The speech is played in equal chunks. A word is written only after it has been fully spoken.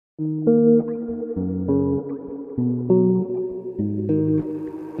Welcome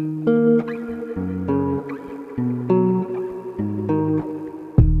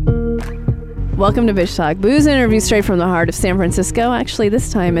to Bitch Talk. Booze interview straight from the heart of San Francisco. Actually,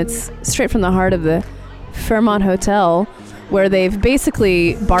 this time it's straight from the heart of the Fairmont Hotel, where they've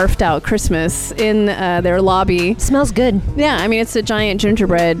basically barfed out Christmas in their lobby. Smells good. Yeah, I mean, it's a giant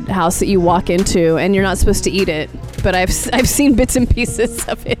gingerbread house that you walk into, and you're not supposed to eat it. But I've seen bits and pieces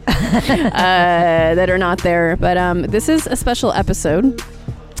of it that are not there. But this is a special episode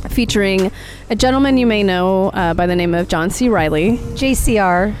featuring a gentleman you may know by the name of John C. Reilly.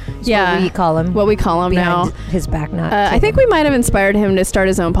 JCR is what we call him. What we call him now. His back nut. I think we might have inspired him to start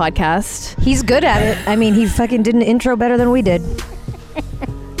his own podcast. He's good at it. I mean, he fucking did an intro better than we did.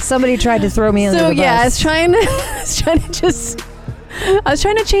 Somebody tried to throw me under the bus. So yeah, I was trying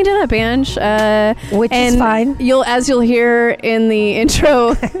to change it up, Ange. Which is fine. You'll hear in the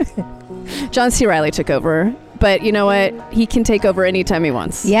intro, John C. Reilly took over. But you know what? He can take over anytime he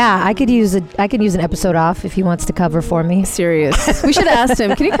wants. Yeah, I could use an episode off if he wants to cover for me. Serious. We should have asked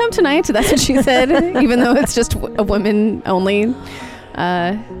him, can you come tonight? That's what she said, even though it's just a women-only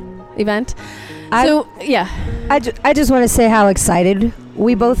event. I just want to say how excited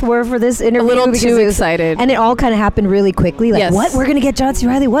we both were for this interview. A little too excited. And it all kind of happened really quickly. Like, yes. What? We're going to get John C.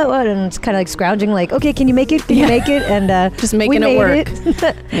 Reilly? What? And it's kind of like scrounging, like, okay, can you make it? Can you make it? And just making it work.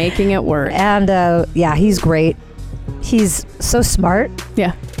 Making it work. And he's great. He's so smart.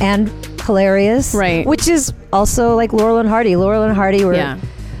 Yeah. And hilarious. Right. Which is also like Laurel and Hardy. Laurel and Hardy were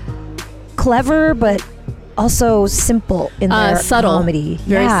clever, but also simple in their subtle. comedy.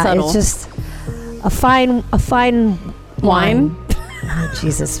 Very subtle. It's just a fine wine. Oh,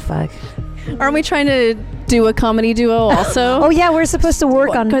 Jesus, fuck. Aren't we trying to do a comedy duo also? Oh, yeah, we're supposed to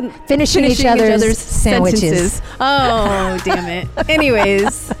work on finishing each other's sandwiches. Oh, damn it.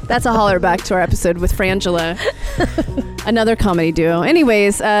 Anyways, that's a holler back to our episode with Frangela, another comedy duo.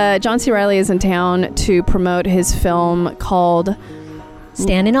 Anyways, John C. Reilly is in town to promote his film called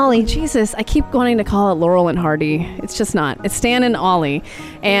Stan and Ollie. Jesus, I keep wanting to call it Laurel and Hardy. It's just not. It's Stan and Ollie.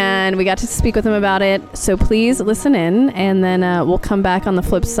 And we got to speak with him about it. So please listen in, and then we'll come back on the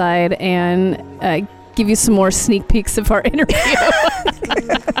flip side and give you some more sneak peeks of our interview.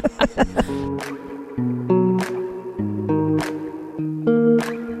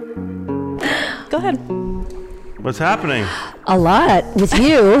 Go ahead. What's happening? A lot with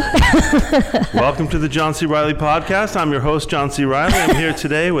you. Welcome to the John C. Reilly podcast. I'm your host, John C. Reilly. I'm here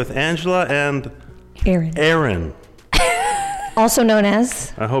today with Angela and Aaron. Also known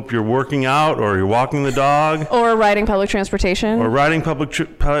as? I hope you're working out, or you're walking the dog. Or riding public transportation. Or riding public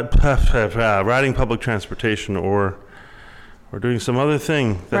transportation, or doing some other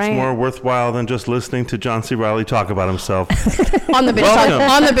thing that's more worthwhile than just listening to John C. Reilly talk about himself. on the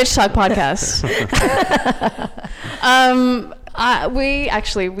Bitch Talk podcast.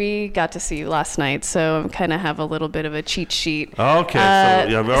 We got to see you last night, so I kind of have a little bit of a cheat sheet. Okay,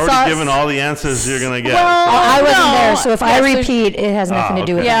 so I've already given all the answers you're going to get. Well, I wasn't there, so if I repeat, it has nothing to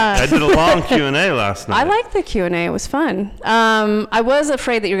do with it. Yeah. I did a long Q&A last night. I liked the Q&A. It was fun. I was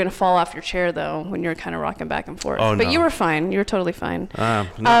afraid that you were going to fall off your chair, though, when you were kind of rocking back and forth. Oh, no. But you were fine. You were totally fine.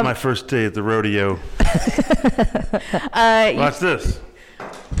 Not my first day at the rodeo. Watch this.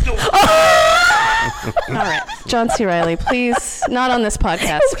 All right, John C. Reilly, please, not on this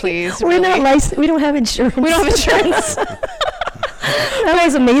podcast, please. We're not licensed. We don't have insurance. We don't have insurance. That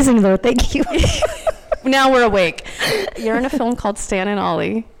was amazing, though. Thank you. Now we're awake. You're in a film called Stan and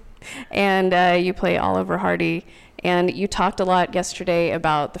Ollie, and you play Oliver Hardy. And you talked a lot yesterday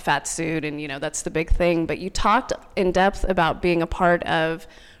about the fat suit, and that's the big thing. But you talked in depth about being a part of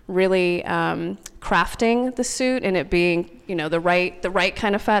really crafting the suit and it being, the right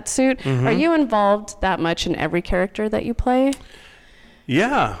kind of fat suit. Mm-hmm. Are you involved that much in every character that you play?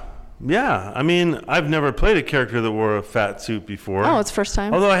 Yeah. I mean, I've never played a character that wore a fat suit before. Oh, it's first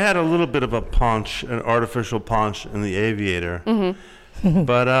time. Although I had a little bit of a paunch, an artificial paunch in The Aviator. Mm-hmm.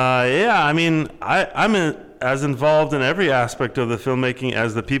 But I mean, I'm as involved in every aspect of the filmmaking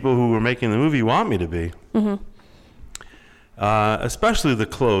as the people who were making the movie want me to be. Mm-hmm. Especially the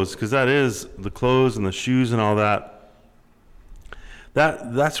clothes, because that is the clothes and the shoes and all that.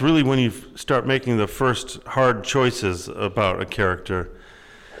 That's really when you start making the first hard choices about a character.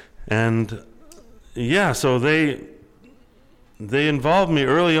 And so they involved me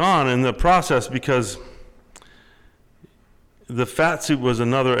early on in the process because the fat suit was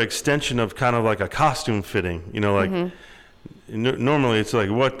another extension of kind of like a costume fitting, normally it's like,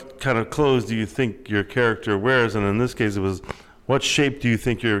 what kind of clothes do you think your character wears? And in this case, it was, what shape do you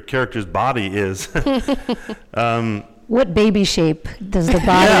think your character's body is? What baby shape does the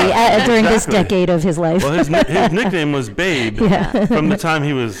body during this decade of his life? Well, his nickname was Babe. Yeah. From the time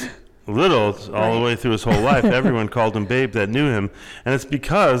he was little all the way through his whole life. Everyone called him Babe that knew him. And it's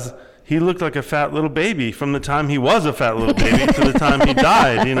because he looked like a fat little baby from the time he was a fat little baby to the time he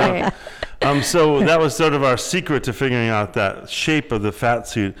died, you know. Right. So that was sort of our secret to figuring out that shape of the fat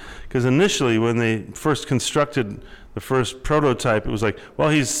suit. Because initially, when they first constructed the first prototype, it was like, well,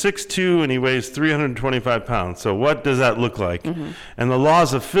 he's 6'2" and he weighs 325 pounds. So what does that look like? Mm-hmm. And the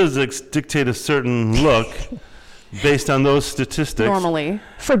laws of physics dictate a certain look based on those statistics. Normally.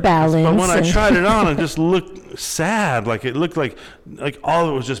 For balance. But when I tried it on, it just looked sad. Like it looked like all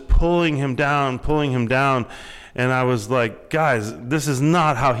of it was just pulling him down. And I was like, guys, this is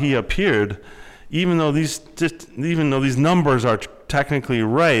not how he appeared. Even though these numbers are technically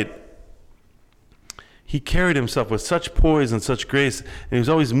right, he carried himself with such poise and such grace, and he was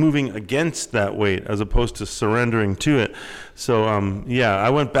always moving against that weight as opposed to surrendering to it. So, I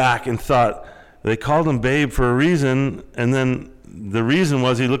went back and thought they called him Babe for a reason, and then the reason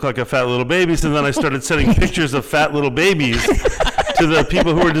was he looked like a fat little baby. So then I started sending pictures of fat little babies to the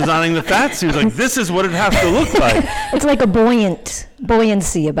people who were designing the fat suits. Like, this is what it has to look like. It's like a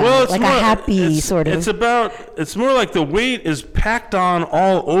buoyancy about it, like more, a happy sort of. It's more like the weight is packed on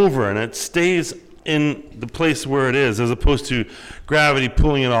all over, and it stays in the place where it is, as opposed to gravity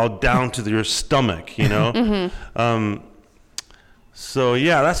pulling it all down to your stomach, you know? Mm-hmm. So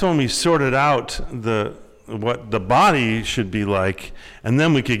that's when we sorted out what the body should be like, and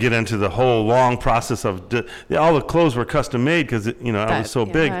then we could get into the whole long process of all the clothes were custom made because I was so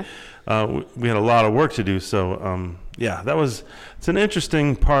big. We had a lot of work to do. So it's an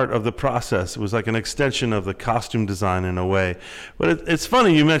interesting part of the process. It was like an extension of the costume design in a way. But it's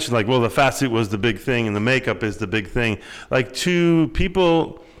funny you mentioned the fat suit was the big thing and the makeup is the big thing. Like, to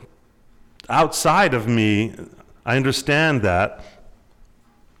people outside of me, I understand that.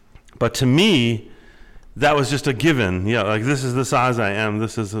 But to me, that was just a given. Yeah, like, this is the size I am.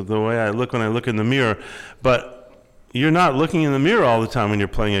 This is the way I look when I look in the mirror. But you're not looking in the mirror all the time when you're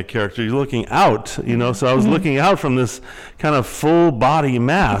playing a character. You're looking out, you know. So I was looking out from this kind of full body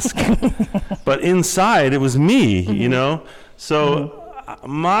mask, but inside it was me, you know. So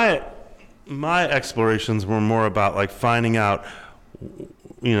my explorations were more about finding out,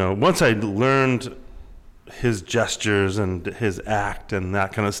 once I learned his gestures and his act and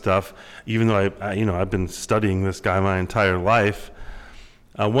that kind of stuff. Even though I've been studying this guy my entire life.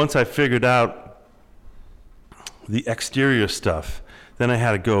 Once I figured out the exterior stuff, then I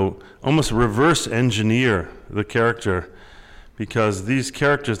had to go almost reverse engineer the character, because these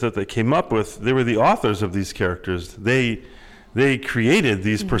characters that they came up with, they were the authors of these characters. They created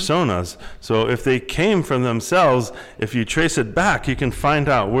these personas. So if they came from themselves, if you trace it back, you can find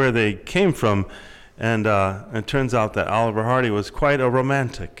out where they came from. And it turns out that Oliver Hardy was quite a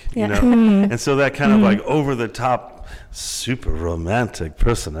romantic, you know. And so that kind of over the top, super romantic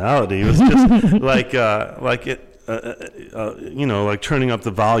personality was just like turning up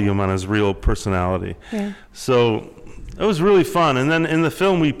the volume on his real personality. Yeah. So it was really fun. And then in the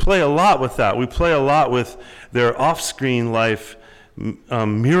film, we play a lot with that. We play a lot with their off-screen life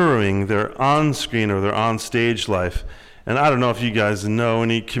mirroring their on-screen or their on-stage life. And I don't know if you guys know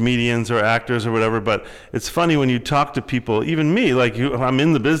any comedians or actors or whatever, but it's funny when you talk to people, even me, I'm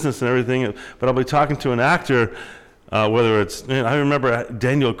in the business and everything, but I'll be talking to an actor, whether it's, I remember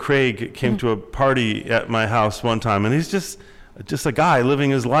Daniel Craig came to a party at my house one time, and he's just a guy living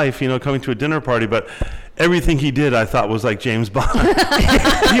his life, coming to a dinner party, but everything he did I thought was like James Bond.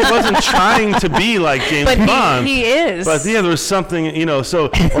 He wasn't trying to be like James Bond. He is. But there was something,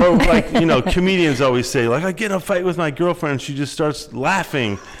 comedians always say, I get in a fight with my girlfriend and she just starts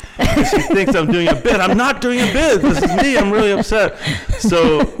laughing. She thinks I'm doing a bit. I'm not doing a bit. This is me. I'm really upset.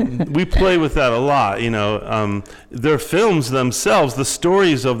 So we play with that a lot, Their films themselves, the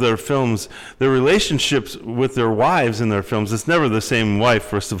stories of their films, their relationships with their wives in their films, it's never the same wife,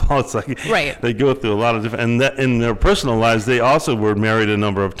 first of all. It's they go through a lot of different, and that in their personal lives, they also were married a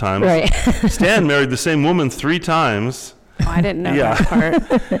number of times. Right. Stan married the same woman 3 times. Oh, I didn't know that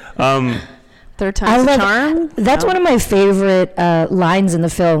part. Third time's a charm. That's one of my favorite lines in the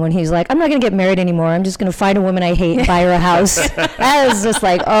film, when he's like, I'm not going to get married anymore. I'm just going to find a woman I hate and buy her a house. That is just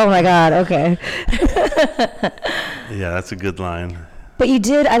oh my God, okay. Yeah, that's a good line. But you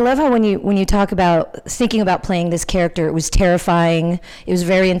did, I love how when you talk about thinking about playing this character, it was terrifying, it was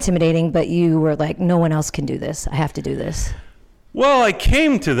very intimidating, but you were like, no one else can do this. I have to do this. Well, I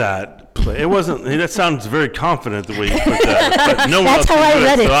came to that play. It wasn't. That sounds very confident the way you put that. But no one That's else how can I do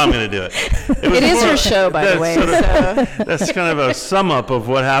read it, it. so I'm going to do it. It is your show, by the way. That's kind of a sum up of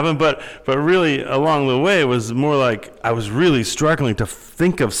what happened. But really, along the way, it was more like I was really struggling to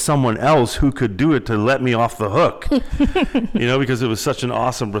think of someone else who could do it to let me off the hook. Because it was such an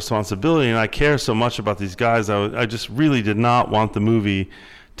awesome responsibility, and I care so much about these guys. I just really did not want the movie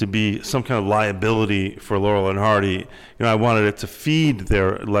to be some kind of liability for Laurel and Hardy. I wanted it to feed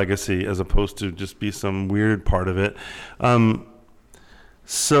their legacy as opposed to just be some weird part of it.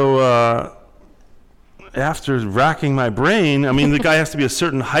 So after racking my brain, the guy has to be a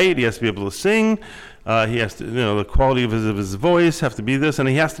certain height. He has to be able to sing. He has to, the quality of his voice have to be this, and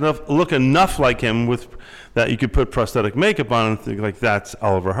he has to look enough like him with that you could put prosthetic makeup on and think like that's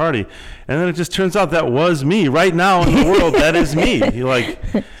Oliver Hardy. And then it just turns out that was me right now in the world. That is me.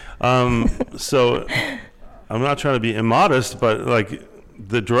 So I'm not trying to be immodest, but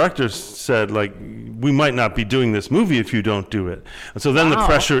the director said we might not be doing this movie if you don't do it. And so then the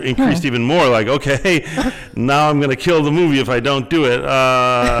pressure increased even more. Okay, now I'm going to kill the movie if I don't do it.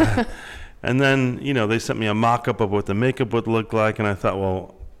 And then, they sent me a mock-up of what the makeup would look like, and I thought,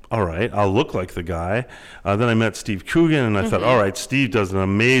 well, all right, I'll look like the guy. Then I met Steve Coogan, and I thought, all right, Steve does an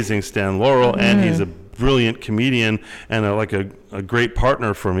amazing Stan Laurel, and he's a brilliant comedian and a great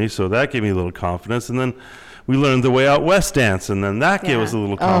partner for me, so that gave me a little confidence. And then we learned the Way Out West dance, and then that gave us a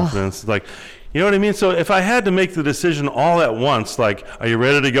little confidence. You know what I mean? So if I had to make the decision all at once, are you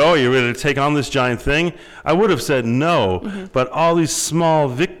ready to go? Are you ready to take on this giant thing? I would have said no, but all these small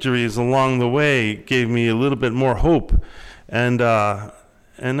victories along the way gave me a little bit more hope. And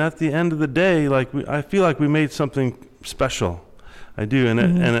at the end of the day, I feel like we made something special. I do, and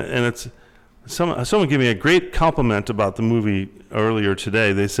it's someone gave me a great compliment about the movie earlier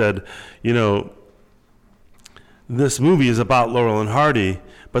today. They said, this movie is about Laurel and Hardy,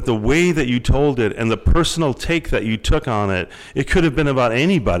 but the way that you told it and the personal take that you took on it, it could have been about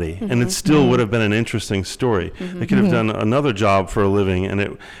anybody, and it still would have been an interesting story. They could have done another job for a living,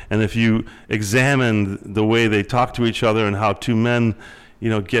 and if you examined the way they talk to each other and how two men,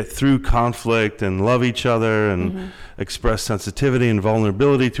 get through conflict and love each other and express sensitivity and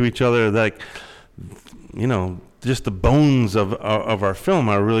vulnerability to each other, just the bones of our film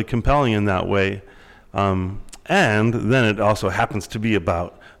are really compelling in that way. And then it also happens to be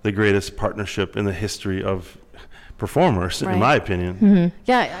about the greatest partnership in the history of performers, in my opinion.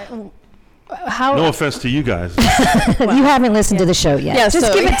 Yeah. No offense to you guys. You haven't listened to the show yet. Yeah,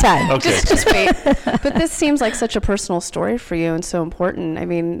 just give it time. Okay. Just wait. But this seems like such a personal story for you and so important.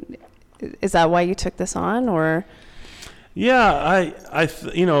 Is that why you took this on, or? Yeah, I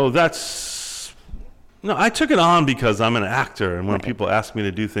took it on because I'm an actor, and when people ask me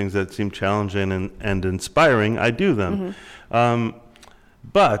to do things that seem challenging and inspiring, I do them.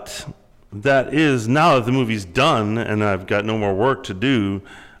 But that is, now that the movie's done and I've got no more work to do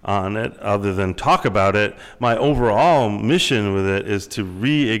on it other than talk about it, my overall mission with it is to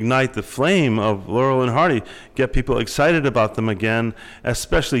reignite the flame of Laurel and Hardy, get people excited about them again,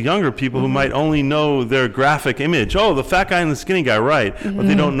 especially younger people who might only know their graphic image. Oh, the fat guy and the skinny guy, right, but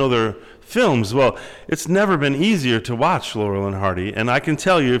they don't know their films. Well, it's never been easier to watch Laurel and Hardy, and I can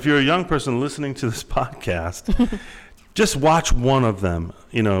tell you, if you're a young person listening to this podcast, just watch one of them.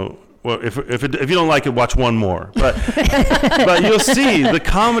 Well, if you don't like it, watch one more. But but you'll see the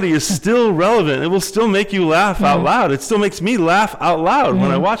comedy is still relevant. It will still make you laugh out loud. It still makes me laugh out loud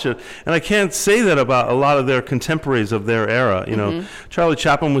when I watch it. And I can't say that about a lot of their contemporaries of their era. Charlie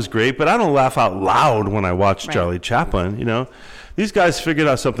Chaplin was great, but I don't laugh out loud when I watch Charlie Chaplin. These guys figured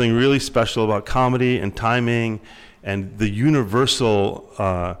out something really special about comedy and timing and the universal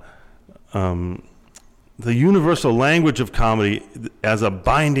language of comedy as a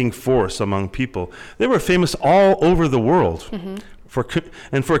binding force among people. They were famous all over the world. For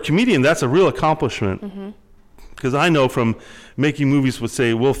a comedian, that's a real accomplishment. Because I know from making movies with,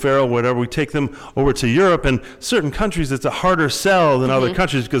 say, Will Ferrell, whatever, we take them over to Europe, and certain countries it's a harder sell than other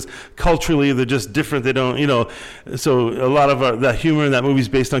countries because culturally they're just different. They don't, so a lot of that humor in that movie is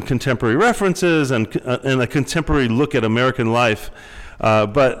based on contemporary references and a contemporary look at American life.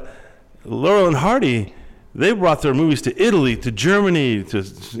 But Laurel and Hardy, they brought their movies to Italy, to Germany,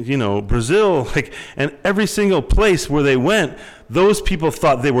 to Brazil, and every single place where they went, those people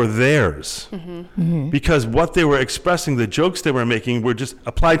thought they were theirs because what they were expressing, the jokes they were making, were just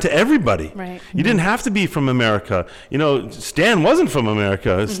applied to everybody. Right. You didn't have to be from America. Stan wasn't from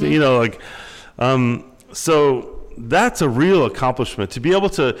America. So that's a real accomplishment to be able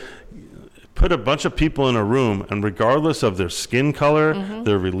to put a bunch of people in a room, and regardless of their skin color,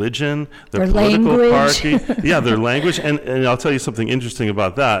 their religion, their political party, their language, and I'll tell you something interesting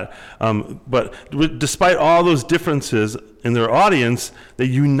about that. But despite all those differences in their audience, they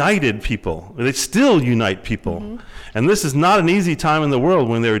united people. They still unite people. And this is not an easy time in the world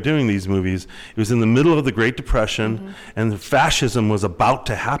when they were doing these movies. It was in the middle of the Great Depression, and fascism was about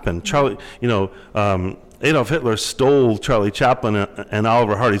to happen. Adolf Hitler stole Charlie Chaplin and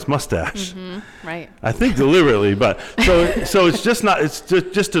Oliver Hardy's mustache. Right. I think deliberately, but so it's just not. It's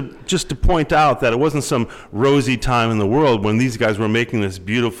just to point out that it wasn't some rosy time in the world when these guys were making this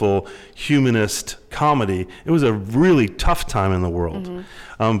beautiful humanist comedy. It was a really tough time in the world.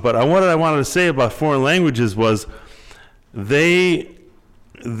 But what I wanted to say about foreign languages was they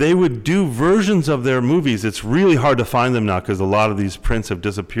would do versions of their movies. It's really hard to find them now because a lot of these prints have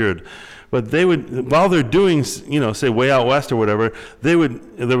disappeared. But they would, while they're doing, say Way Out West or whatever, they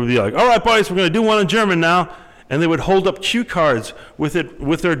would be like, all right, boys, we're going to do one in German now. And they would hold up cue cards with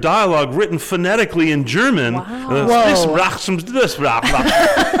their dialogue written phonetically in German. Wow. And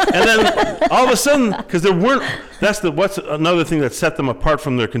then all of a sudden, because what's another thing that set them apart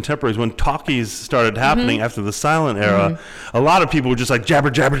from their contemporaries, when talkies started happening after the silent era, a lot of people were just like jabber,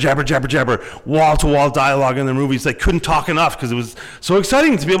 jabber, jabber, jabber, jabber, wall-to-wall dialogue in their movies. They couldn't talk enough because it was so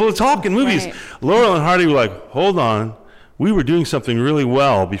exciting to be able to talk in movies. Right. Laurel and Hardy were like, hold on. We were doing something really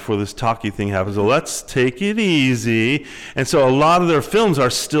well before this talkie thing happened, so let's take it easy. And so a lot of their films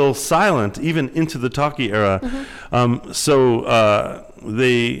are still silent, even into the talkie era.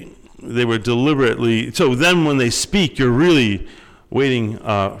 They were deliberately. So then, when they speak, you're really waiting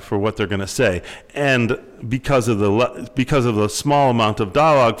for what they're going to say. And because of the small amount of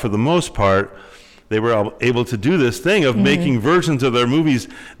dialogue, for the most part, they were able to do this thing of making versions of their movies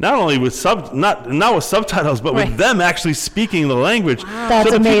not only with not with subtitles, but with them actually speaking the language. That's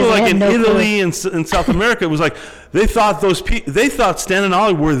so the amazing. people like in Italy clue. and in South America, it was like they thought Stan and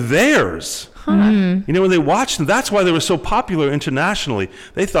Ollie were theirs. When they watched them, that's why they were so popular internationally.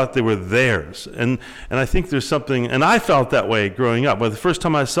 They thought they were theirs, and I think there's something, and I felt that way growing up. But the first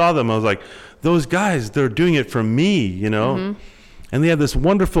time I saw them, I was like, those guys, they're doing it for me, And they had this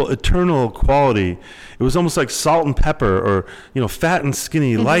wonderful eternal quality. It was almost like salt and pepper, or fat and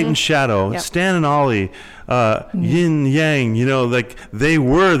skinny, light and shadow. Yep. Stan and Ollie, yin yang. Like they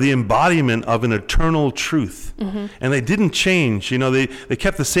were the embodiment of an eternal truth, and they didn't change. They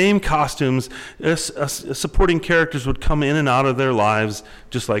kept the same costumes. Supporting characters would come in and out of their lives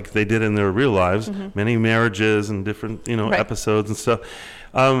just like they did in their real lives. Many marriages and different episodes and stuff.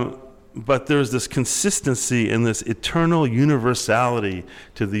 But there's this consistency and this eternal universality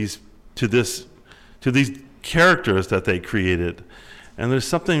to these characters that they created. And there's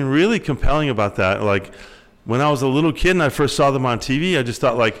something really compelling about that. Like when I was a little kid and I first saw them on TV, I just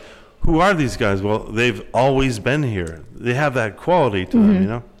thought, like, who are these guys? Well, they've always been here. They have that quality to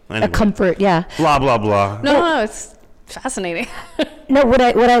them, Anyway, A comfort, yeah. blah, blah, blah. No, it's fascinating. No, what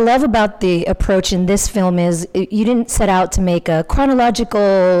I love about the approach in this film is you didn't set out to make a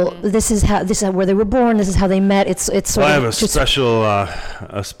chronological. This is where they were born. This is how they met. It's sort I of have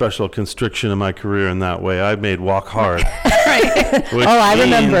a special constriction in my career in that way. I made Walk Hard. Which I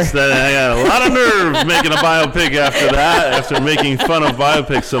remember. means that I got a lot of nerve making a biopic after making fun of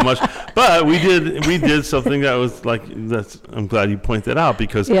biopics so much. But we did something that was like I'm glad you point that out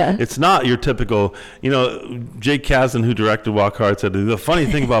because it's not your typical. Jake Kasdan, who directed Walk Hard, said the funny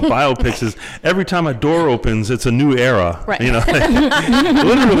thing about biopics is every time a door opens, it's a new era. Right.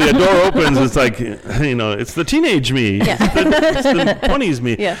 Literally a door opens, it's like it's the teenage me, it's the 20s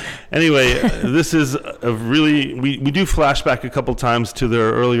me. Yeah. Anyway, this is a really we do flashback a couple times to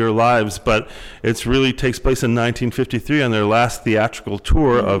their earlier lives, but it's really takes place in 1953 on their last theatrical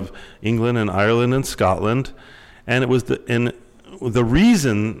tour of England and Ireland and Scotland, and it was the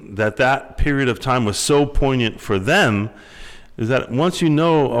reason that period of time was so poignant for them is that once you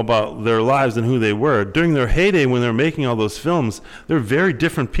know about their lives and who they were, during their heyday when they're making all those films, they're very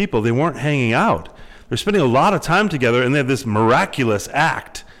different people. They weren't hanging out. They're spending a lot of time together, and they have this miraculous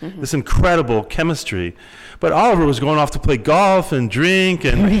act, this incredible chemistry. But Oliver was going off to play golf and drink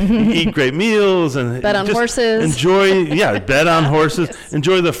and eat great meals and bet on horses. Bet on horses,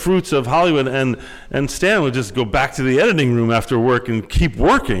 enjoy the fruits of Hollywood. And Stan would just go back to the editing room after work and keep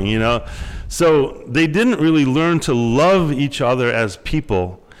working, So they didn't really learn to love each other as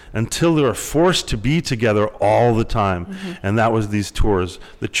people until they were forced to be together all the time. And that was these tours,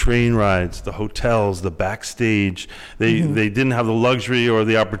 the train rides, the hotels, the backstage. They didn't have the luxury or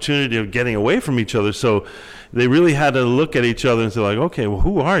the opportunity of getting away from each other. So they really had to look at each other and say, like, okay, well,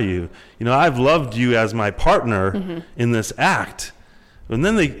 who are you? I've loved you as my partner in this act. And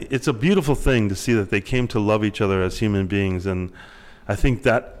then it's a beautiful thing to see that they came to love each other as human beings. And I think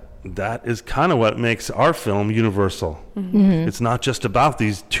that is kind of what makes our film universal. It's not just about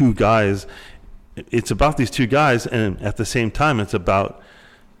these two guys. It's about these two guys, and at the same time, it's about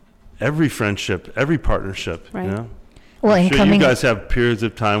every friendship, every partnership. Right. You know? Well, I'm and sure coming, you guys have periods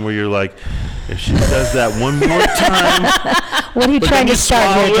of time where you're like, if she does that one more time, what are you but trying then to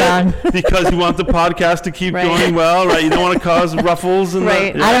start here, swallow John? it because you want the podcast to keep Right. going well, right? You don't want to cause ruffles and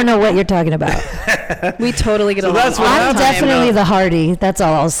Right. that. I don't know what you're talking about. We totally get So along. that's what all the I'm happens. time. definitely the Hardy. That's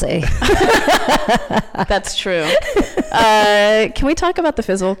all I'll say. That's true. Can we talk about the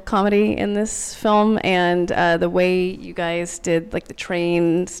physical comedy in this film and the way you guys did like the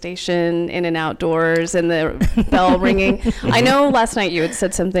train station in and outdoors and the bell ringing? I know last night you had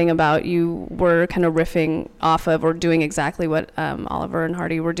said something about you were kind of riffing off of or doing exactly what Oliver and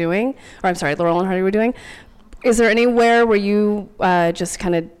Hardy were doing, or I'm sorry, Laurel and Hardy were doing. Is there anywhere where you just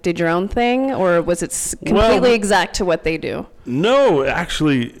kind of did your own thing, or was it completely exact to what they do? No,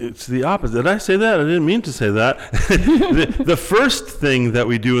 actually, it's the opposite. Did I say that? I didn't mean to say that. The first thing that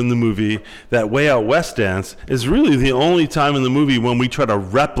we do in the movie, that Way Out West dance, is really the only time in the movie when we try to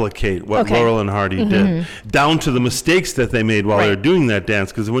replicate what Okay. Laurel and Hardy did, down to the mistakes that they made while they were Right. doing that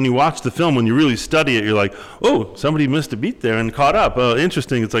dance. Because when you watch the film, when you really study it, you're like, oh, somebody missed a beat there and caught up.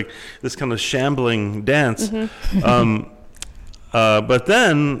 Interesting. It's like this kind of shambling dance. But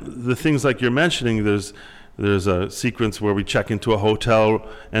then the things like you're mentioning, there's a sequence where we check into a hotel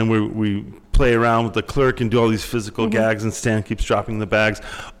and we play around with the clerk and do all these physical gags, and Stan keeps dropping the bags.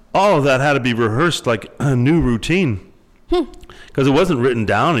 All of that had to be rehearsed like a new routine because it wasn't written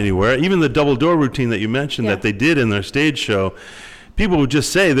down anywhere. Even the double door routine that you mentioned that they did in their stage show, people would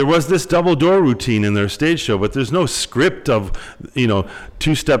just say there was this double door routine in their stage show, but there's no script of,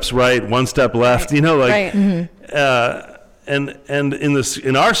 2 steps right, 1 step left, Right. and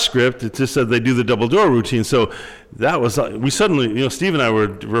in our script, it just said they do the double door routine. So that was we suddenly, Steve and I were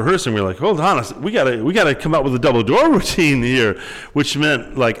rehearsing. We were like, hold on, we gotta come up with a double door routine here, which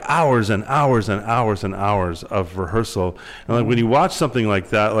meant like hours and hours and hours and hours of rehearsal. And like when you watch something like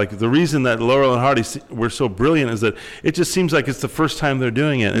that, like the reason that Laurel and Hardy were so brilliant is that it just seems like it's the first time they're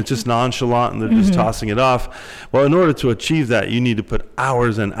doing it. It's just nonchalant and they're just tossing it off. Well, in order to achieve that, you need to put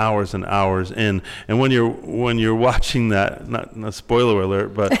hours and hours and hours in. And when you're watching that, not a spoiler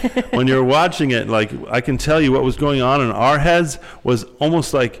alert, but when you're watching it, like I can tell you what was going on in our heads was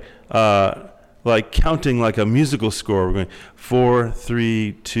almost like counting like a musical score. We're going 4,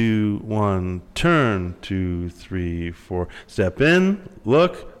 3, 2, 1, turn, 2, 3, 4, step in,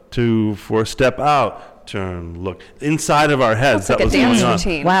 look, 2, 4, step out, turn, look. Inside of our heads, It's like that a was dance going on.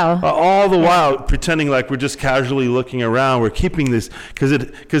 routine. Wow. All the while pretending like we're just casually looking around. We're keeping this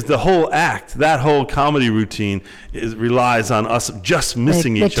because the whole act, that whole comedy routine, relies on us just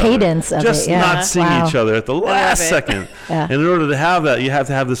missing The each other, cadence of just it, yeah. not seeing Wow. each other at the last it. second. Yeah. And in order to have that, you have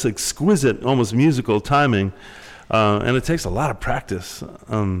to have this exquisite, almost musical timing, and it takes a lot of practice.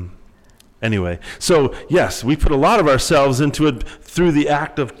 Anyway, so yes, we put a lot of ourselves into it through the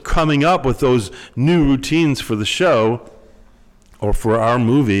act of coming up with those new routines for the show or for our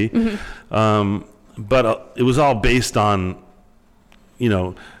movie. But it was all based on,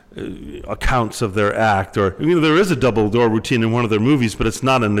 accounts of their act. Or there is a double door routine in one of their movies, but it's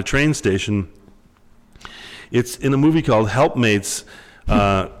not in the train station. It's in a movie called Helpmates,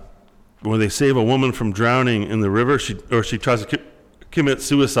 where they save a woman from drowning in the river. She tries to commit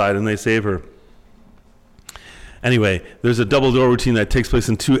suicide and they save her. Anyway, there's a double door routine that takes place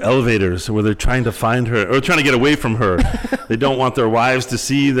in 2 elevators where they're trying to find her or trying to get away from her. They don't want their wives to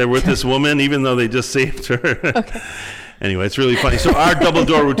see they're with this woman even though they just saved her. Okay. Anyway, it's really funny. So our double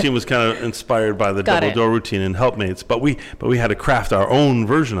door routine was kind of inspired by the double door routine in Helpmates, but we had to craft our own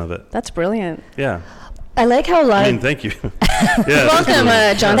version of it. That's brilliant. Yeah. I like how a lot of Thank you. Yeah, Welcome,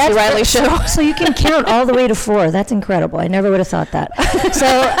 John C. Reilly Show. So you can count all the way to 4. That's incredible. I never would have thought that. So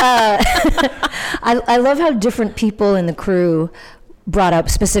I love how different people in the crew brought up,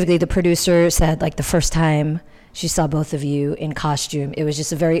 specifically the producer said, like, the first time she saw both of you in costume, it was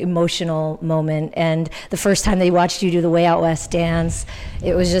just a very emotional moment. And the first time they watched you do the Way Out West dance,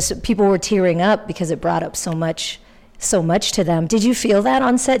 it was just, people were tearing up because it brought up so much to them. Did you feel that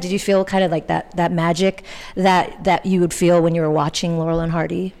on set? Did you feel kind of like that magic that you would feel when you were watching Laurel and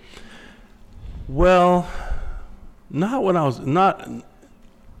Hardy? Well, not when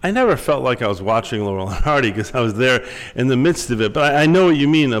I never felt like I was watching Laurel and Hardy because I was there in the midst of it. But I know what you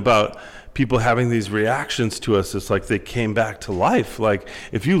mean about people having these reactions to us. It's like they came back to life. Like,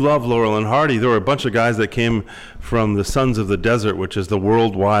 if you love Laurel and Hardy, there were a bunch of guys that came from the Sons of the Desert, which is the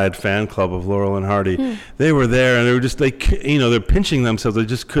worldwide fan club of Laurel and Hardy. They were there, and they were just, they're pinching themselves. They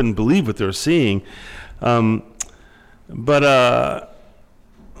just couldn't believe what they were seeing.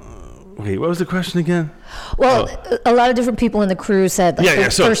 Wait, what was the question again? Well, a lot of different people in the crew said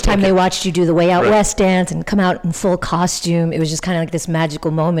first time they watched you do the Way Out West dance and come out in full costume, it was just kind of like this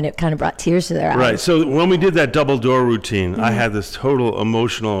magical moment. It kind of brought tears to their eyes. Right. So when we did that double door routine, I had this total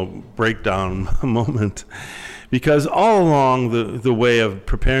emotional breakdown moment. Because all along the way of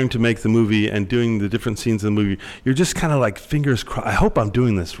preparing to make the movie and doing the different scenes in the movie, you're just kind of like fingers crossed. I hope I'm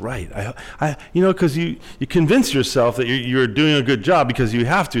doing this right. Because you convince yourself that you're doing a good job because you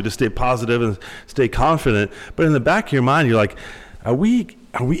have to stay positive and stay confident. But in the back of your mind, you're like, are we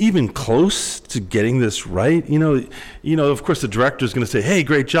even close to getting this right? Of course the director's going to say, hey,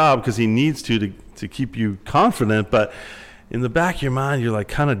 great job, because he needs to keep you confident. But in the back of your mind, you're like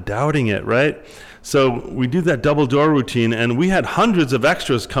kind of doubting it, right? So we do that double door routine, and we had hundreds of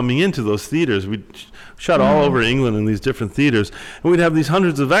extras coming into those theaters. We shot all over England in these different theaters, and we'd have these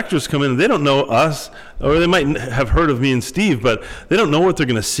hundreds of extras come in, and they don't know us, or they might have heard of me and Steve, but they don't know what they're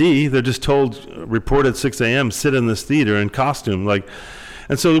going to see. They're just told, report at 6 a.m., sit in this theater in costume.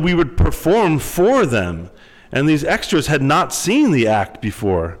 And so we would perform for them, and these extras had not seen the act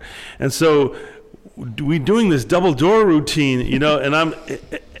before. And so we doing this double door routine,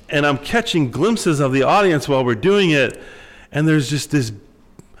 and I'm catching glimpses of the audience while we're doing it, and there's just this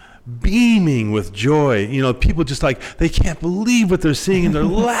beaming with joy. People just they can't believe what they're seeing, and they're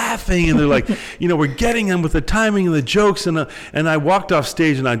laughing, and they're like, we're getting them with the timing and the jokes, and I walked off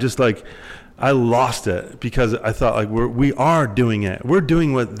stage, and I lost it, because I thought we are doing it. We're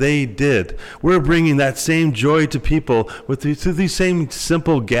doing what they did. We're bringing that same joy to people through these same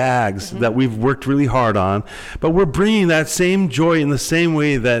simple gags that we've worked really hard on, but we're bringing that same joy in the same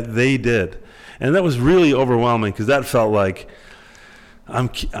way that they did. And that was really overwhelming, because that felt like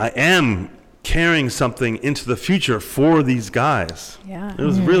I am carrying something into the future for these guys. Yeah. It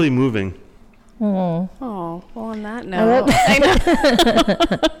was really moving. Oh, well, on that note,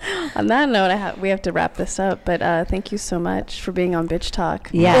 on that note, we have to wrap this up. But thank you so much for being on Bitch Talk.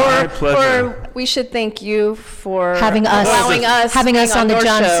 Yeah, my pleasure. Or we should thank you for allowing us on the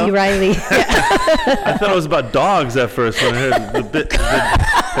John show. C. Reilly. I thought it was about dogs at first when I heard the bit.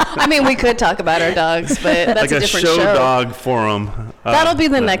 I mean, we could talk about our dogs, but that's like a different show dog forum. That'll be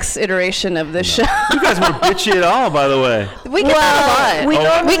the next iteration of the show. You guys weren't bitchy at all, by the way. We can talk a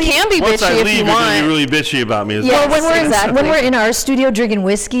lot. We can be Once bitchy I if leave, you you're want. gonna be really bitchy about me. Yeah, when Exactly. we're in our studio drinking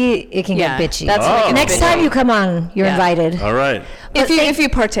whiskey, it can get bitchy. That's when it gets Next bitchy. time you come on, you're invited. All right. If you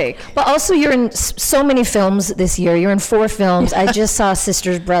partake. But also, you're in so many films this year. You're in 4 films. I just saw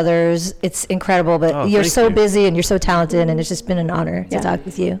Sisters Brothers. It's incredible, but you're thank so you. busy and you're so talented, and it's just been an honor to talk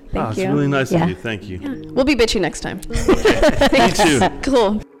with you. Thank It's you. really nice Yeah. of you. Thank you. We'll be bitchy next time. Me too.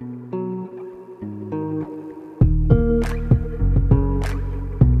 Cool.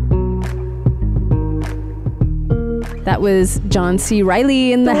 That was John C.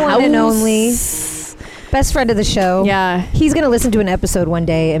 Reilly in the house. One and only. Best friend of the show. Yeah. He's going to listen to an episode one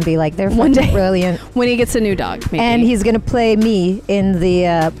day and be like, they're One fucking day. brilliant. When he gets a new dog, maybe. And he's going to play me in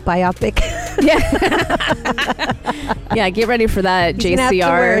the biopic. Yeah, get ready for that, He's going to have to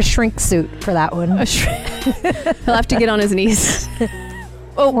wear a JCR. shrink suit for that one. He'll have to get on his knees.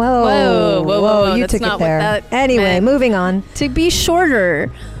 Oh, whoa. You That's took not it what there. that Anyway, meant. moving on. To be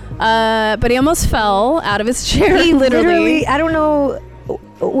shorter. But he almost fell out of his chair. He literally. I don't know.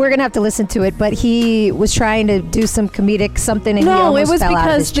 We're going to have to listen to it, but he was trying to do some comedic something, and he No, it almost was fell out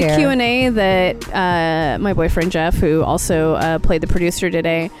of his because the chair. Q&A that my boyfriend Jeff, who also played the producer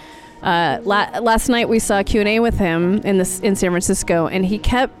today, last night we saw a Q&A with him in San Francisco, and he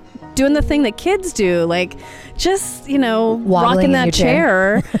kept doing the thing that kids do, like just, Wobbling rocking in that your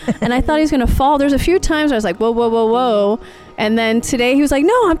chair. and I thought he was going to fall. There's a few times I was like, whoa, whoa, whoa, whoa. And then today he was like,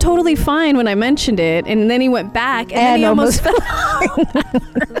 no, I'm totally fine when I mentioned it. And then he went back and then he almost fell.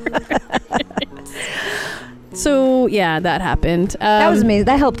 So yeah, that happened. That was amazing.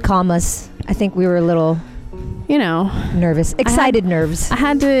 That helped calm us. I think we were a little nervous, excited nerves. I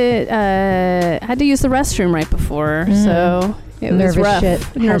had to use the restroom right before, so it Nervous was rough.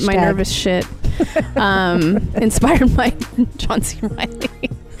 shit. My Hashtag. nervous shit. Inspired by John C. Reilly.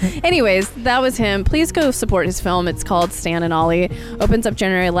 Anyways, that was him. Please go support his film. It's called Stan and Ollie. Opens up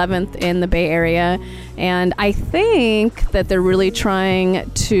January 11th in the Bay Area. And I think that they're really trying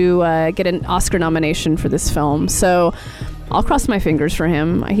to get an Oscar nomination for this film. So I'll cross my fingers for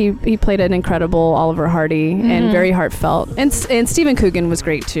him. He played an incredible Oliver Hardy and very heartfelt. And Stephen Coogan was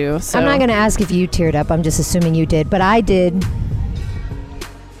great too. So. I'm not going to ask if you teared up. I'm just assuming you did, but I did.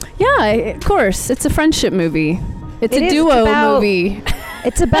 Yeah, of course. It's a friendship movie. It's It a is. duo movie.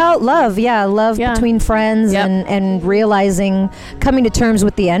 It's about love. Yeah, love Yeah. between friends Yep. and realizing, coming to terms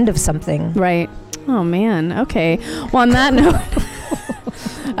with the end of something. Right. Oh man. Okay. Well, on that note,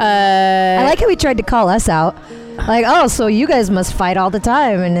 I like how he tried to call us out. Like, oh, so you guys must fight all the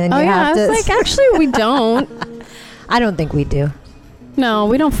time, and then oh you yeah, I have was to. like, actually, we don't. I don't think we do. No,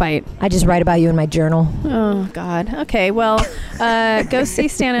 we don't fight. I just write about you in my journal. Oh God. Okay. Well, go see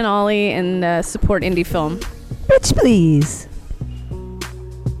Stan and Ollie and support indie film. Bitch, please.